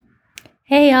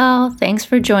Hey y'all, thanks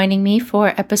for joining me for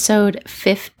episode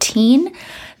 15.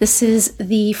 This is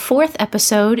the fourth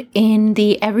episode in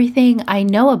the Everything I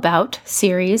Know About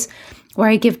series, where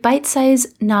I give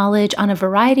bite-sized knowledge on a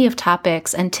variety of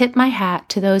topics and tip my hat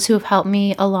to those who have helped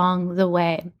me along the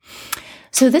way.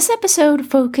 So this episode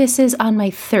focuses on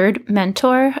my third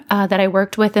mentor that I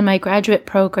worked with in my graduate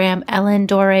program, Ellen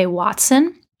Dore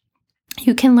Watson.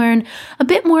 You can learn a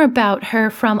bit more about her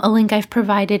from a link I've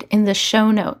provided in the show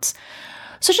notes.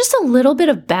 So just a little bit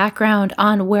of background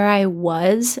on where I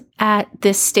was at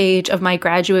this stage of my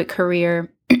graduate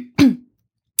career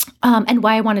and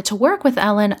why I wanted to work with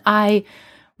Ellen. I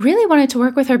really wanted to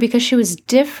work with her because she was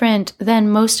different than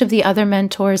most of the other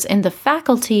mentors in the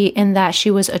faculty in that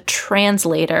she was a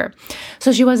translator.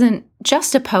 So she wasn't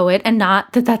just a poet, and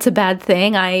not that that's a bad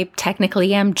thing. I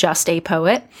technically am just a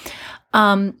poet.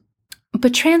 But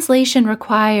translation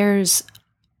requires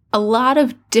a lot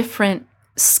of different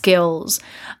skills,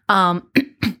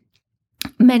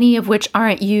 many of which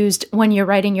aren't used when you're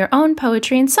writing your own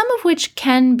poetry, and some of which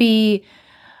can be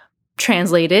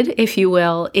translated, if you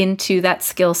will, into that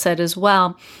skill set as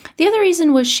well. The other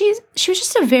reason was she was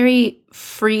just a very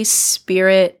free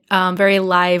spirit, very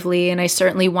lively, and I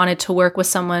certainly wanted to work with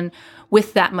someone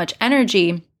with that much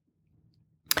energy.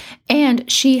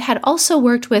 And she had also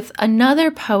worked with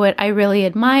another poet I really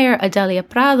admire, Adelia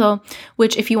Prado,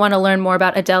 which if you want to learn more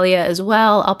about Adelia as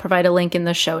well, I'll provide a link in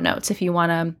the show notes if you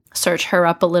want to search her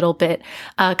up a little bit,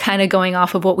 kind of going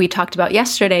off of what we talked about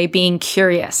yesterday, being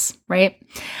curious, right?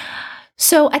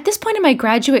 So at this point in my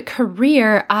graduate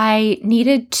career, I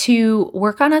needed to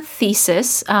work on a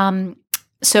thesis,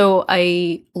 so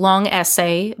a long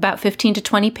essay, about 15 to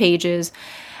 20 pages,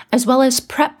 as well as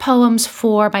prep poems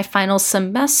for my final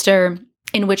semester,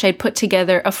 in which I'd put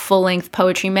together a full-length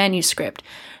poetry manuscript.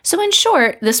 So in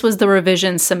short, this was the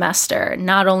revision semester,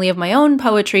 not only of my own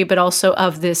poetry, but also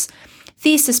of this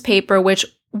thesis paper, which,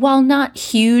 while not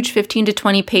huge, 15 to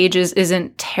 20 pages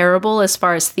isn't terrible as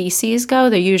far as theses go.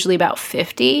 They're usually about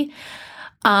 50.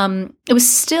 It was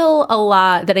still a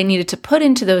lot that I needed to put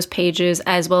into those pages,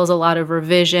 as well as a lot of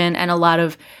revision and a lot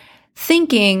of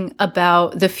thinking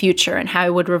about the future and how I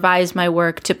would revise my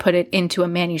work to put it into a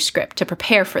manuscript to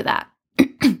prepare for that.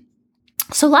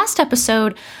 So last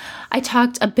episode, I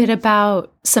talked a bit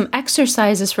about some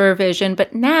exercises for revision,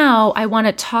 but now I want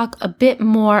to talk a bit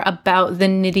more about the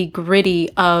nitty-gritty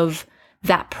of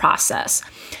that process.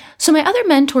 So my other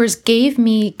mentors gave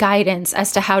me guidance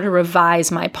as to how to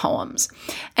revise my poems.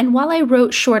 And while I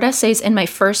wrote short essays in my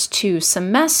first two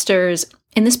semesters,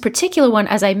 in this particular one,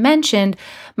 as I mentioned,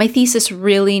 my thesis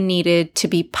really needed to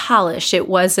be polished. It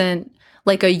wasn't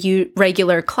like a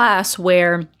regular class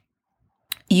where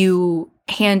you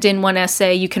hand in one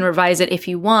essay, you can revise it if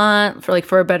you want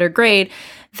for a better grade.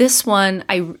 This one,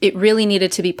 it really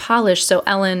needed to be polished. So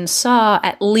Ellen saw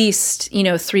at least,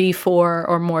 3, 4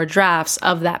 or more drafts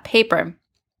of that paper.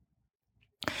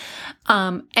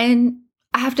 And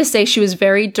I have to say she was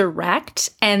very direct,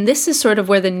 and this is sort of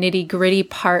where the nitty-gritty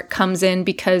part comes in,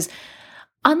 because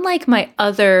unlike my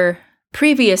other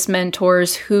previous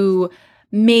mentors who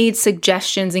made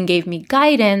suggestions and gave me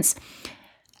guidance,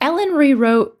 Ellen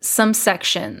rewrote some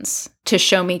sections to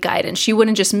show me guidance. She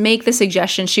wouldn't just make the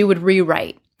suggestion, she would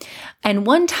rewrite. And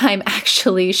one time,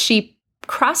 actually, she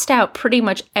crossed out pretty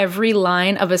much every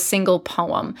line of a single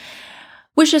poem,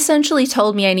 which essentially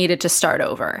told me I needed to start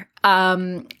over.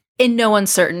 In no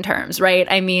uncertain terms, right?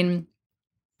 I mean,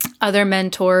 other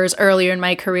mentors earlier in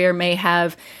my career may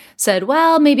have said,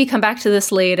 well, maybe come back to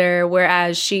this later,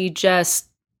 whereas she just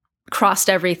crossed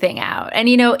everything out. And,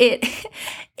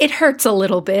 it hurts a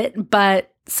little bit,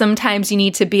 but sometimes you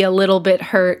need to be a little bit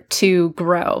hurt to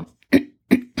grow.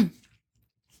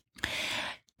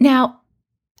 Now,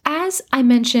 as I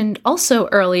mentioned also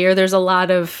earlier, there's a lot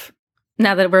of,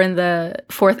 now that we're in the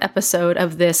fourth episode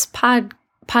of this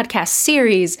podcast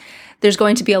series, there's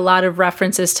going to be a lot of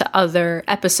references to other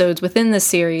episodes within the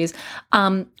series.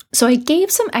 So I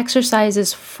gave some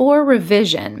exercises for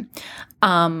revision,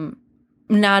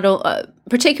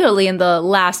 particularly in the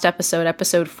last episode,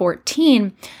 episode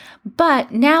 14.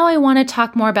 But now I want to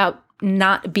talk more about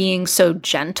not being so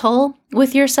gentle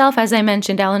with yourself. As I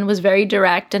mentioned, Ellen was very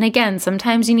direct. And again,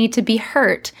 sometimes you need to be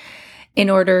hurt in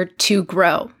order to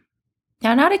grow.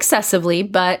 Now, not excessively,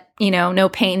 but, no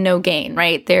pain, no gain,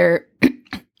 right?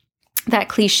 That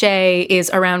cliche is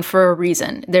around for a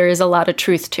reason. There is a lot of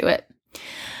truth to it.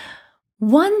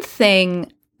 One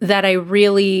thing that I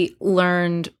really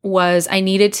learned was I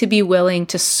needed to be willing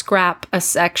to scrap a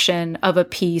section of a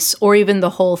piece or even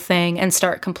the whole thing and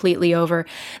start completely over.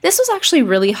 This was actually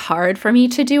really hard for me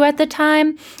to do at the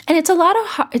time. And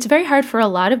it's very hard for a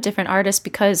lot of different artists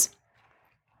because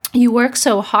you work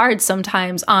so hard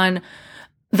sometimes on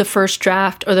the first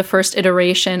draft or the first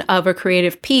iteration of a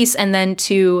creative piece, and then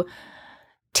to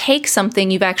take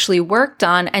something you've actually worked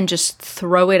on and just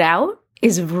throw it out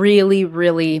is really,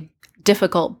 really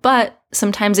difficult. But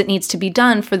sometimes it needs to be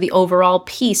done for the overall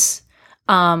piece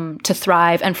to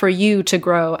thrive and for you to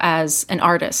grow as an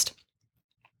artist.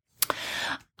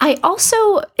 I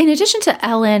also, in addition to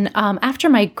Ellen, after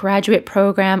my graduate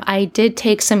program, I did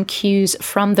take some cues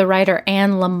from the writer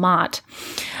Anne Lamott.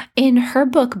 In her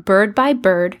book, Bird by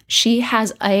Bird, she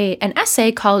has an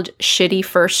essay called Shitty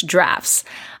First Drafts.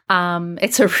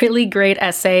 It's a really great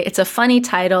essay. It's a funny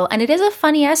title, and it is a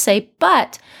funny essay,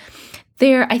 but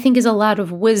there, I think, is a lot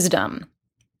of wisdom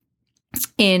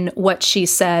in what she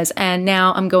says. And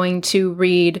now I'm going to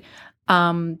read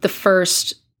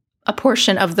a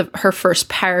portion of her first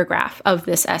paragraph of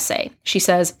this essay. She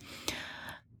says,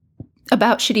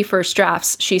 about shitty first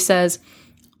drafts, she says,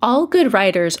 all good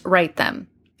writers write them.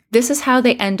 This is how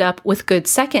they end up with good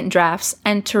second drafts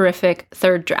and terrific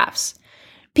third drafts.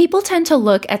 People tend to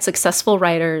look at successful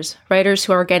writers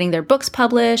who are getting their books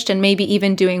published and maybe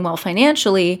even doing well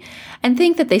financially, and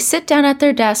think that they sit down at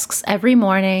their desks every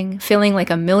morning feeling like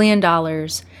 $1 million,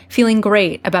 feeling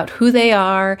great about who they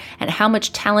are and how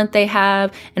much talent they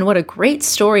have and what a great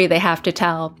story they have to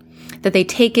tell, that they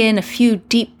take in a few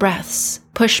deep breaths,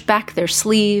 push back their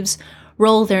sleeves,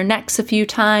 roll their necks a few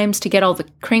times to get all the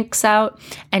crinks out,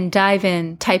 and dive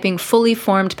in, typing fully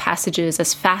formed passages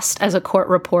as fast as a court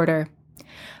reporter.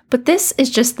 But this is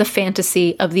just the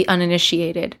fantasy of the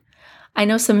uninitiated. I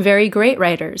know some very great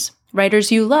writers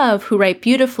you love who write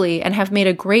beautifully and have made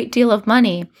a great deal of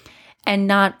money, and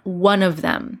not one of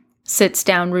them sits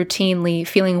down routinely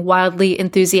feeling wildly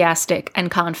enthusiastic and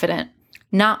confident.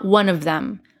 Not one of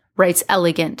them writes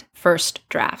elegant first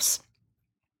drafts.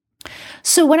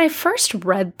 So when I first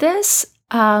read this,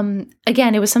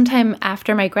 again, it was sometime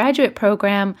after my graduate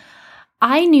program,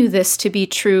 I knew this to be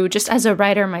true just as a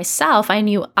writer myself. I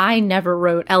knew I never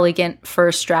wrote elegant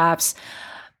first drafts.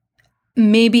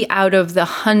 Maybe out of the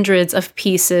hundreds of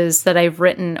pieces that I've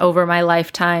written over my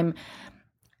lifetime,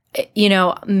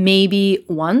 maybe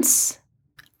once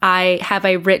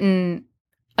I written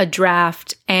a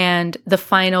draft and the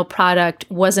final product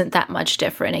wasn't that much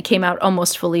different. It came out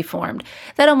almost fully formed.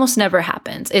 That almost never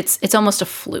happens. It's almost a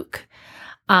fluke.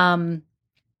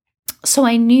 So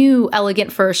I knew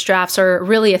elegant first drafts are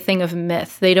really a thing of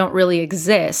myth. They don't really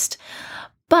exist.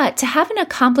 But to have an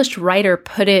accomplished writer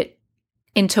put it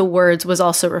into words was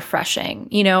also refreshing.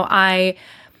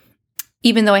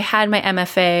 Even though I had my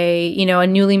MFA, a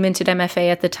newly minted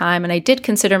MFA at the time, and I did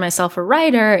consider myself a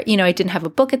writer, I didn't have a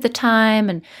book at the time,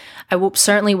 and I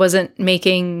certainly wasn't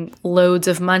making loads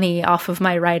of money off of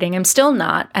my writing. I'm still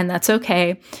not, and that's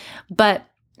okay. But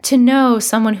to know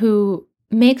someone who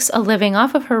makes a living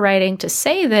off of her writing to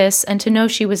say this, and to know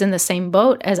she was in the same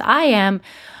boat as I am,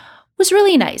 was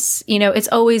really nice. It's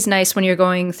always nice when you're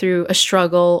going through a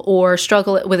struggle or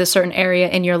struggle with a certain area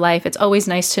in your life. It's always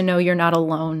nice to know you're not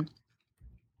alone.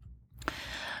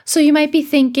 So you might be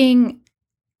thinking,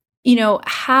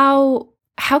 how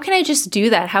can I just do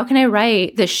that? How can I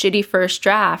write this shitty first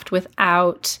draft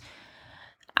without,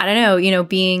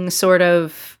 being sort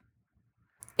of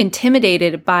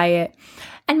intimidated by it?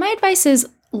 And my advice is,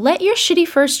 let your shitty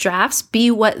first drafts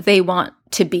be what they want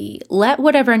to be. Let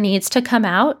whatever needs to come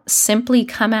out simply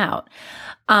come out.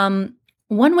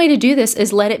 One way to do this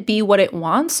is let it be what it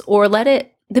wants, or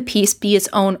let the piece be its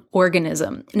own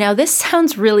organism. Now, this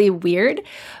sounds really weird,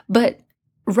 but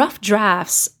rough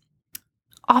drafts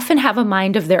often have a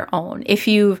mind of their own. If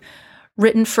you've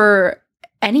written for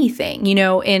anything,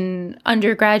 in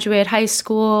undergraduate, high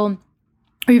school,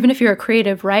 or even if you're a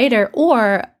creative writer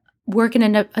or work in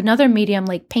another medium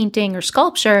like painting or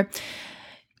sculpture,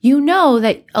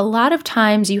 that a lot of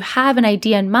times you have an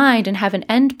idea in mind and have an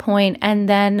end point, and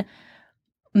then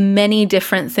many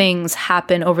different things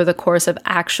happen over the course of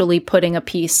actually putting a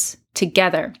piece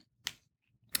together.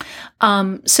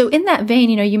 So in that vein,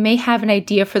 you may have an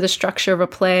idea for the structure of a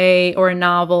play or a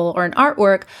novel or an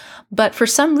artwork, but for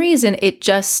some reason it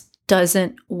just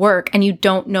doesn't work and you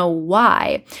don't know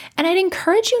why. And I'd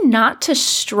encourage you not to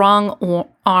strong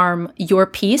arm your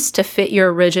piece to fit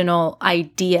your original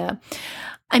idea.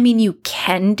 I mean, you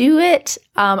can do it.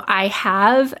 I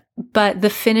have, but the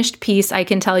finished piece, I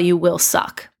can tell you, will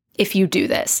suck if you do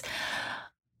this.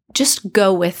 Just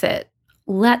go with it.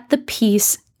 Let the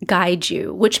piece guide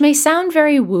you, which may sound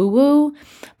very woo-woo,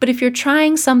 but if you're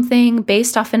trying something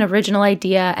based off an original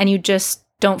idea and you just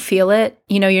don't feel it,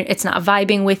 it's not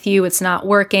vibing with you, it's not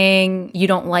working, you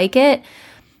don't like it,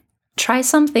 try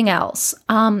something else.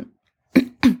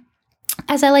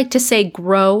 as I like to say,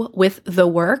 grow with the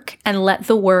work and let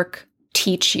the work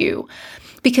teach you.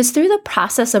 Because through the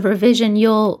process of revision,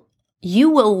 you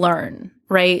will learn,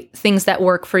 right? Things that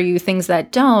work for you, things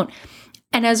that don't.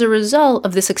 And as a result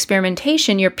of this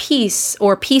experimentation, your piece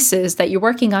or pieces that you're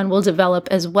working on will develop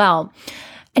as well.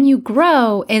 And you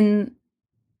grow in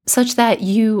such that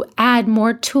you add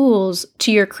more tools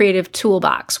to your creative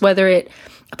toolbox, whether it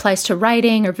applies to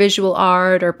writing or visual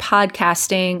art or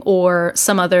podcasting or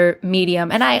some other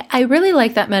medium. And I really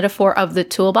like that metaphor of the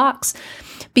toolbox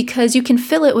because you can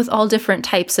fill it with all different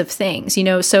types of things.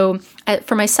 So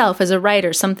for myself as a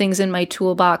writer, some things in my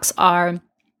toolbox are,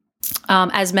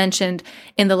 as mentioned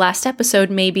in the last episode,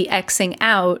 maybe Xing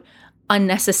out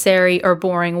unnecessary or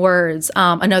boring words.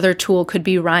 Another tool could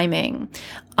be rhyming.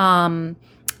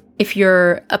 If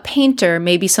you're a painter,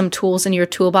 maybe some tools in your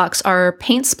toolbox are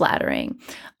paint splattering.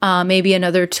 Maybe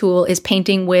another tool is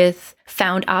painting with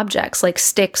found objects like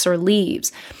sticks or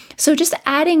leaves. So just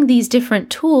adding these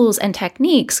different tools and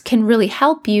techniques can really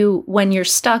help you when you're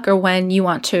stuck or when you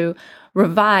want to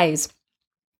revise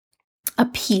a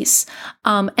piece.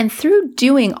 And through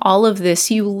doing all of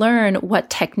this, you learn what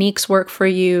techniques work for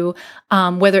you,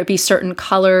 whether it be certain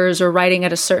colors or writing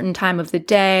at a certain time of the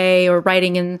day or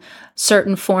writing in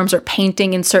certain forms or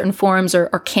painting in certain forms or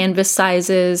canvas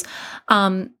sizes.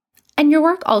 And your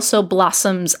work also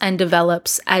blossoms and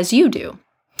develops as you do.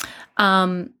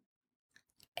 And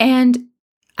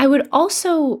I would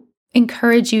also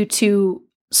encourage you to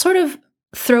sort of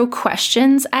throw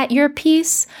questions at your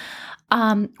piece.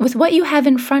 With what you have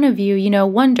in front of you,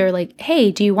 wonder like,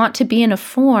 hey, do you want to be in a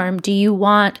form? Do you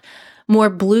want more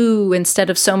blue instead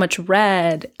of so much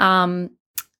red?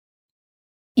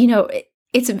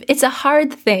 It's a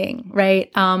hard thing,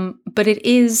 right? But it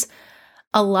is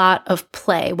a lot of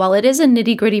play. While it is a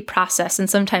nitty-gritty process and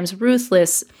sometimes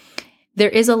ruthless, there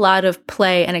is a lot of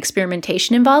play and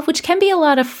experimentation involved, which can be a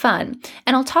lot of fun.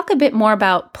 And I'll talk a bit more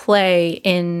about play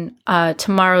in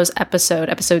tomorrow's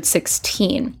episode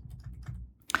 16.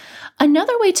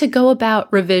 Another way to go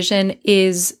about revision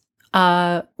is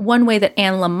one way that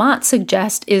Anne Lamott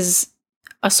suggests is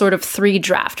a sort of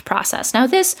 3-draft process. Now,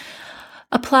 this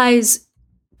applies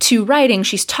to writing.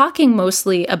 She's talking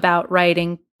mostly about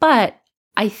writing, but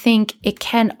I think it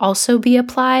can also be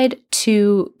applied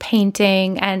to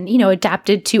painting and,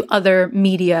 adapted to other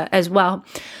media as well.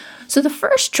 So the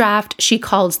first draft she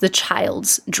calls the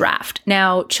child's draft.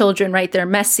 Now, children, right, they're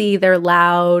messy, they're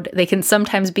loud, they can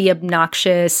sometimes be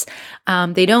obnoxious,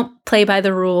 they don't play by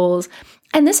the rules.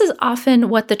 And this is often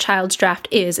what the child's draft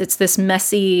is. It's this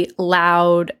messy,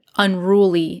 loud,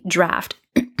 unruly draft.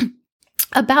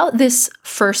 About this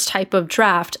first type of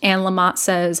draft, Anne Lamott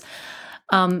says,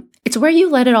 it's where you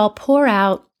let it all pour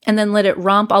out and then let it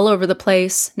romp all over the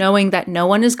place, knowing that no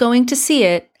one is going to see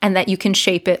it and that you can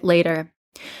shape it later.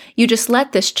 You just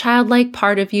let this childlike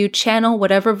part of you channel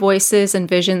whatever voices and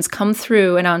visions come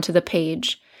through and onto the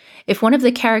page. If one of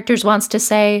the characters wants to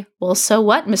say, well, so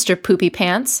what, Mr. Poopy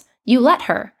Pants? You let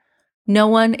her. No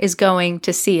one is going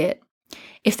to see it.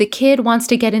 If the kid wants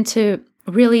to get into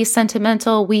really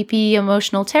sentimental, weepy,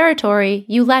 emotional territory,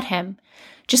 you let him.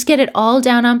 Just get it all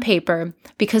down on paper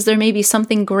because there may be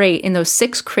something great in those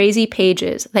 6 crazy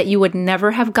pages that you would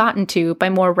never have gotten to by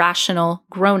more rational,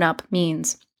 grown-up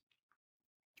means.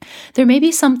 There may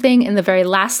be something in the very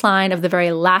last line of the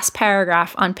very last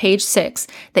paragraph on page 6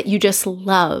 that you just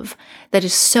love, that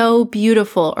is so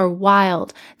beautiful or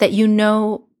wild that you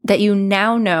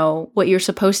now know what you're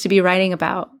supposed to be writing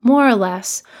about, more or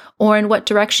less, or in what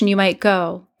direction you might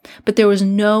go. But there was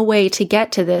no way to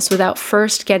get to this without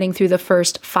first getting through the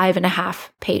first 5.5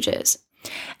 pages.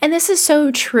 And this is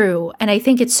so true. And I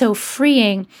think it's so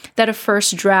freeing that a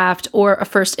first draft or a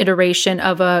first iteration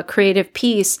of a creative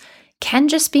piece can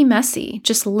just be messy.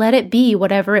 Just let it be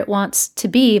whatever it wants to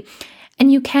be.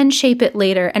 And you can shape it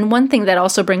later. And one thing that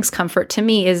also brings comfort to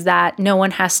me is that no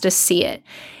one has to see it.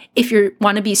 If you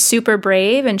want to be super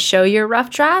brave and show your rough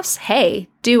drafts, hey,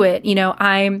 do it.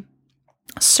 I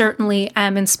certainly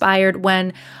am inspired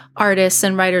when artists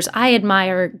and writers I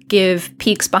admire give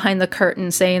peeks behind the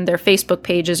curtain, say in their Facebook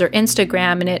pages or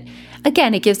Instagram.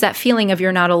 And it gives that feeling of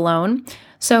you're not alone.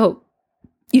 So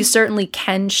you certainly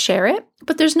can share it,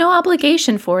 but there's no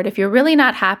obligation for it. If you're really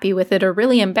not happy with it or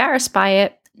really embarrassed by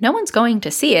it, no one's going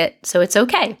to see it, so it's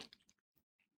okay.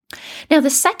 Now, the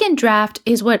second draft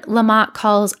is what Lamott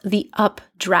calls the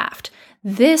updraft.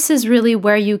 This is really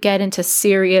where you get into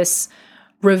serious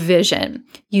revision.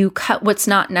 You cut what's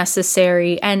not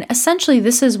necessary. And essentially,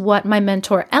 this is what my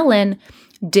mentor, Ellen,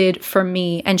 did for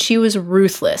me. And she was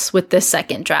ruthless with this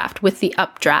second draft, with the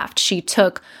updraft. She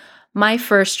took my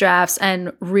first drafts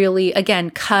and really, again,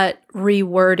 cut,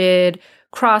 reworded,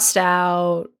 crossed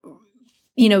out,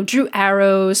 drew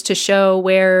arrows to show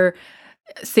where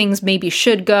things maybe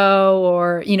should go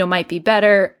or, might be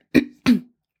better.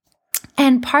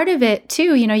 And part of it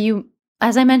too,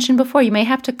 as I mentioned before, you may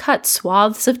have to cut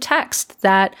swaths of text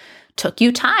that took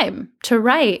you time to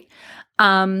write.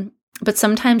 But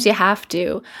sometimes you have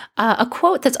to. A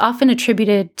quote that's often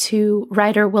attributed to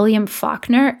writer William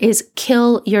Faulkner is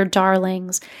 "kill your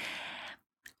darlings."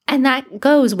 And that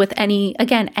goes with any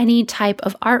type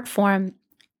of art form.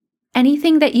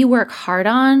 Anything that you work hard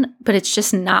on, but it's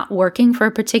just not working for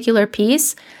a particular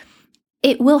piece,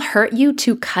 it will hurt you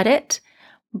to cut it.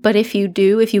 But if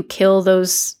you kill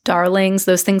those darlings,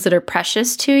 those things that are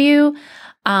precious to you,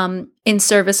 in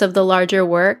service of the larger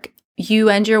work, you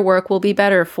and your work will be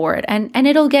better for it. And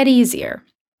it'll get easier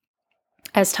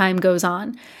as time goes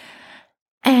on.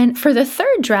 And for the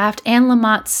third draft, Anne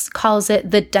Lamott calls it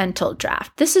the dental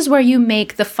draft. This is where you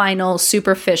make the final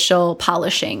superficial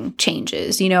polishing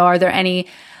changes. Are there any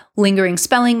lingering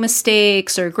spelling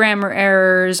mistakes or grammar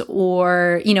errors,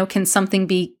 or, can something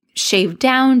be shaved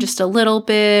down just a little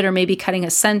bit, or maybe cutting a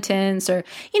sentence, or,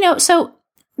 so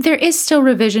there is still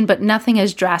revision, but nothing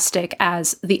as drastic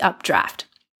as the updraft.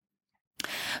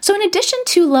 So in addition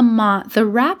to Lamott, the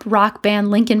rap rock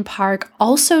band Linkin Park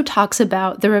also talks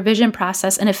about the revision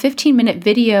process in a 15-minute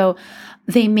video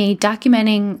they made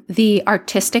documenting the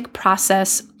artistic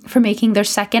process for making their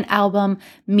second album,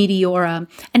 Meteora.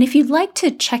 And if you'd like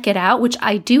to check it out, which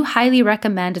I do highly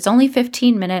recommend, it's only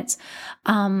 15 minutes.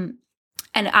 And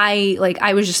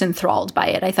I was just enthralled by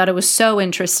it. I thought it was so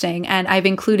interesting. And I've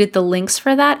included the links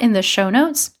for that in the show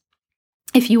notes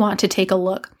if you want to take a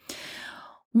look.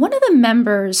 One of the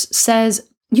members says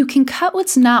you can cut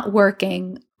what's not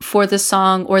working for the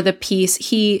song or the piece.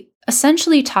 He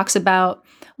essentially talks about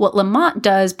what Lamott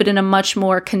does, but in a much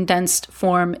more condensed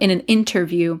form in an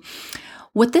interview.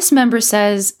 What this member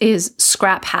says is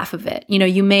scrap half of it.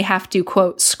 You may have to,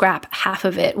 quote, scrap half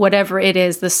of it, whatever it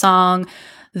is, the song,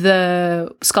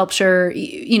 the sculpture,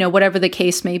 whatever the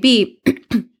case may be.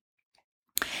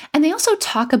 And they also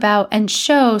talk about and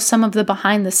show some of the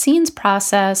behind the scenes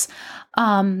process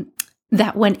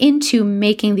that went into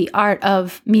making the art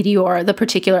of Meteora, the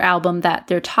particular album that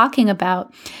they're talking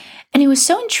about. And it was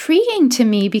so intriguing to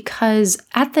me because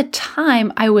at the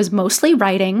time I was mostly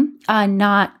writing,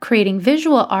 not creating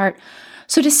visual art.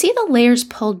 So to see the layers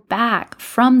pulled back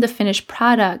from the finished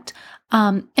product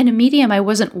in a medium I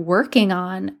wasn't working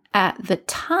on at the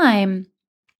time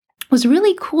was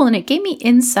really cool. And it gave me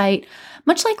insight,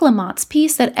 much like Lamott's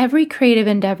piece, that every creative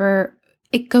endeavor,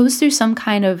 it goes through some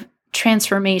kind of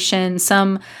transformation,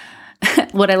 some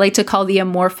what I like to call the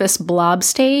amorphous blob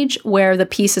stage, where the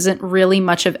piece isn't really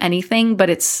much of anything, but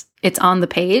it's on the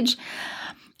page.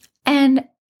 And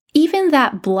even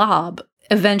that blob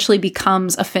eventually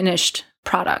becomes a finished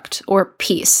product or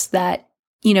piece that,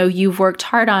 you've worked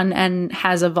hard on and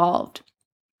has evolved.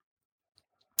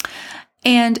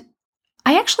 And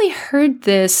I actually heard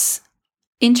this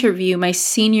interview my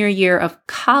senior year of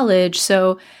college.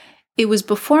 So it was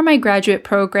before my graduate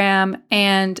program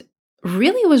and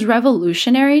really was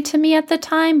revolutionary to me at the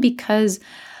time because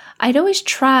I'd always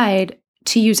tried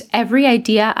to use every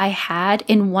idea I had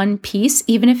in one piece,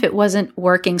 even if it wasn't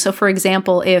working. So for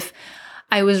example, if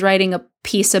I was writing a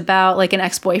piece about like an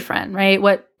ex-boyfriend, right?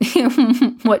 What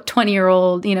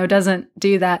 20-year-old, doesn't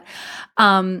do that.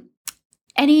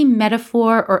 Any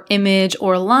metaphor or image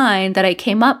or line that I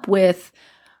came up with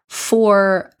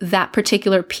for that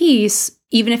particular piece,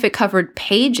 even if it covered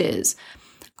pages,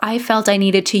 I felt I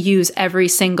needed to use every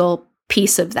single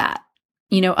piece of that.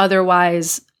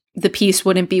 Otherwise the piece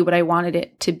wouldn't be what I wanted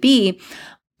it to be.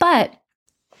 But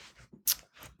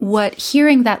what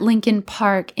hearing that Linkin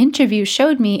Park interview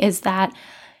showed me is that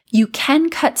you can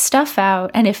cut stuff out,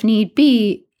 and if need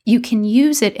be, you can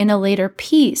use it in a later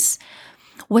piece.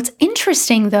 What's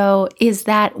interesting, though, is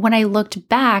that when I looked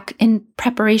back in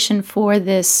preparation for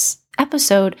this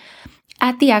episode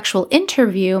at the actual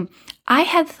interview, I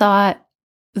had thought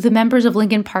the members of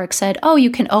Linkin Park said, oh, you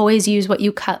can always use what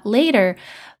you cut later.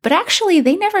 But actually,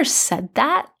 they never said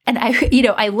that. And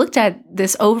I looked at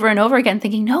this over and over again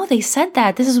thinking, no, they said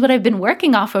that. This is what I've been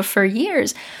working off of for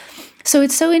years. So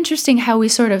it's so interesting how we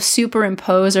sort of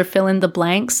superimpose or fill in the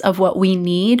blanks of what we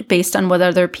need based on what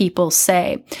other people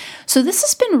say. So this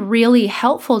has been really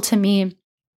helpful to me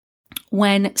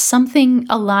when something,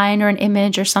 a line or an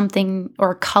image or something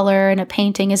or a color in a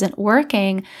painting isn't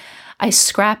working. I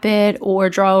scrap it or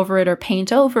draw over it or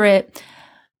paint over it,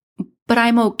 but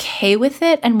I'm okay with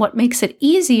it. And what makes it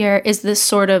easier is this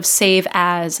sort of save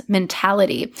as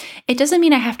mentality. It doesn't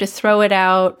mean I have to throw it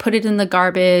out, put it in the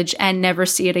garbage and never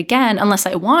see it again unless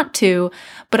I want to,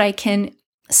 but I can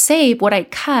save what I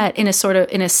cut in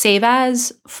a save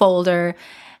as folder.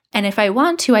 And if I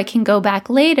want to, I can go back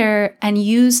later and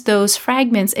use those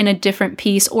fragments in a different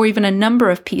piece or even a number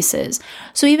of pieces.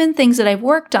 So even things that I've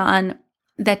worked on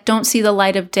that don't see the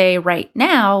light of day right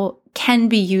now can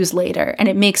be used later. And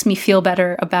it makes me feel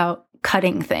better about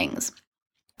cutting things.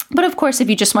 But of course, if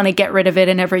you just want to get rid of it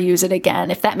and never use it again,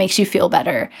 if that makes you feel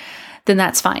better, then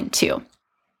that's fine too.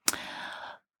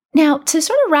 Now, to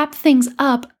sort of wrap things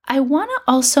up, I want to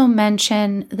also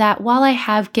mention that while I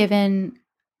have given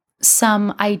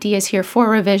some ideas here for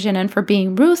revision and for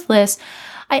being ruthless,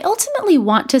 I ultimately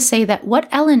want to say that what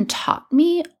Ellen taught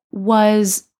me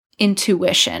was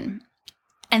intuition.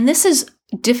 And this is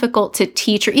difficult to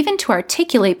teach or even to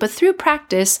articulate, but through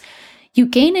practice, you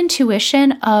gain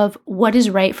intuition of what is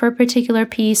right for a particular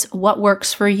piece, what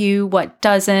works for you, what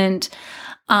doesn't.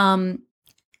 And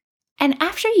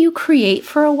after you create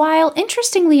for a while,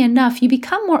 interestingly enough, you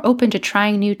become more open to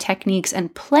trying new techniques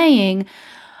and playing,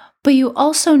 but you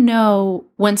also know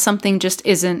when something just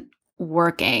isn't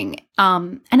working.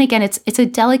 And again, it's a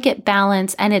delicate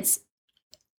balance, and it's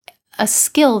a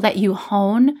skill that you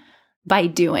hone by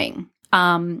doing.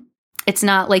 It's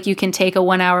not like you can take a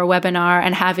 1-hour webinar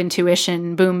and have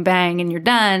intuition, boom, bang, and you're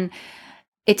done.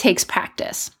 It takes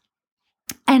practice.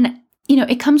 And,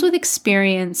 it comes with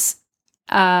experience.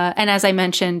 And as I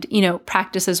mentioned,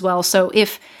 practice as well. So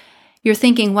if you're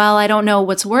thinking, well, I don't know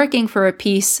what's working for a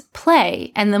piece,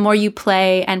 play. And the more you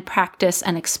play and practice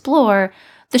and explore,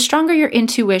 the stronger your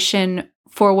intuition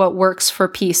for what works for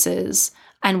pieces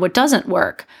and what doesn't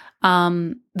work,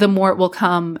 the more it will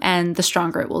come and the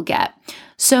stronger it will get.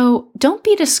 So don't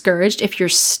be discouraged if you're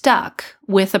stuck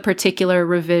with a particular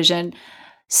revision.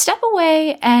 Step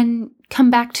away and come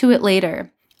back to it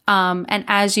later. And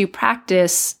as you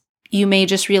practice, you may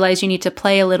just realize you need to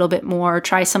play a little bit more,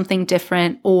 try something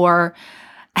different, or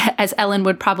as Ellen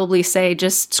would probably say,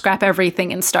 just scrap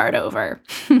everything and start over.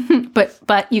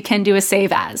 But you can do a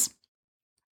save as.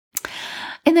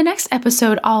 In the next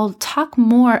episode, I'll talk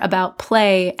more about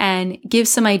play and give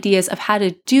some ideas of how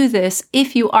to do this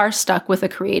if you are stuck with a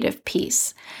creative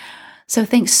piece. So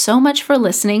thanks so much for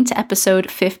listening to episode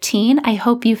 15. I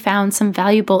hope you found some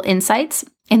valuable insights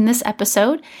in this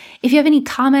episode. If you have any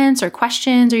comments or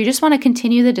questions, or you just want to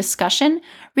continue the discussion,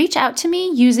 reach out to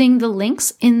me using the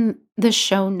links in the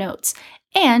show notes.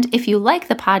 And if you like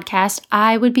the podcast,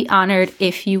 I would be honored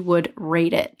if you would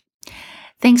rate it.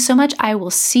 Thanks so much. I will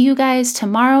see you guys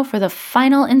tomorrow for the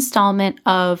final installment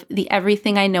of the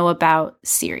Everything I Know About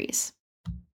series.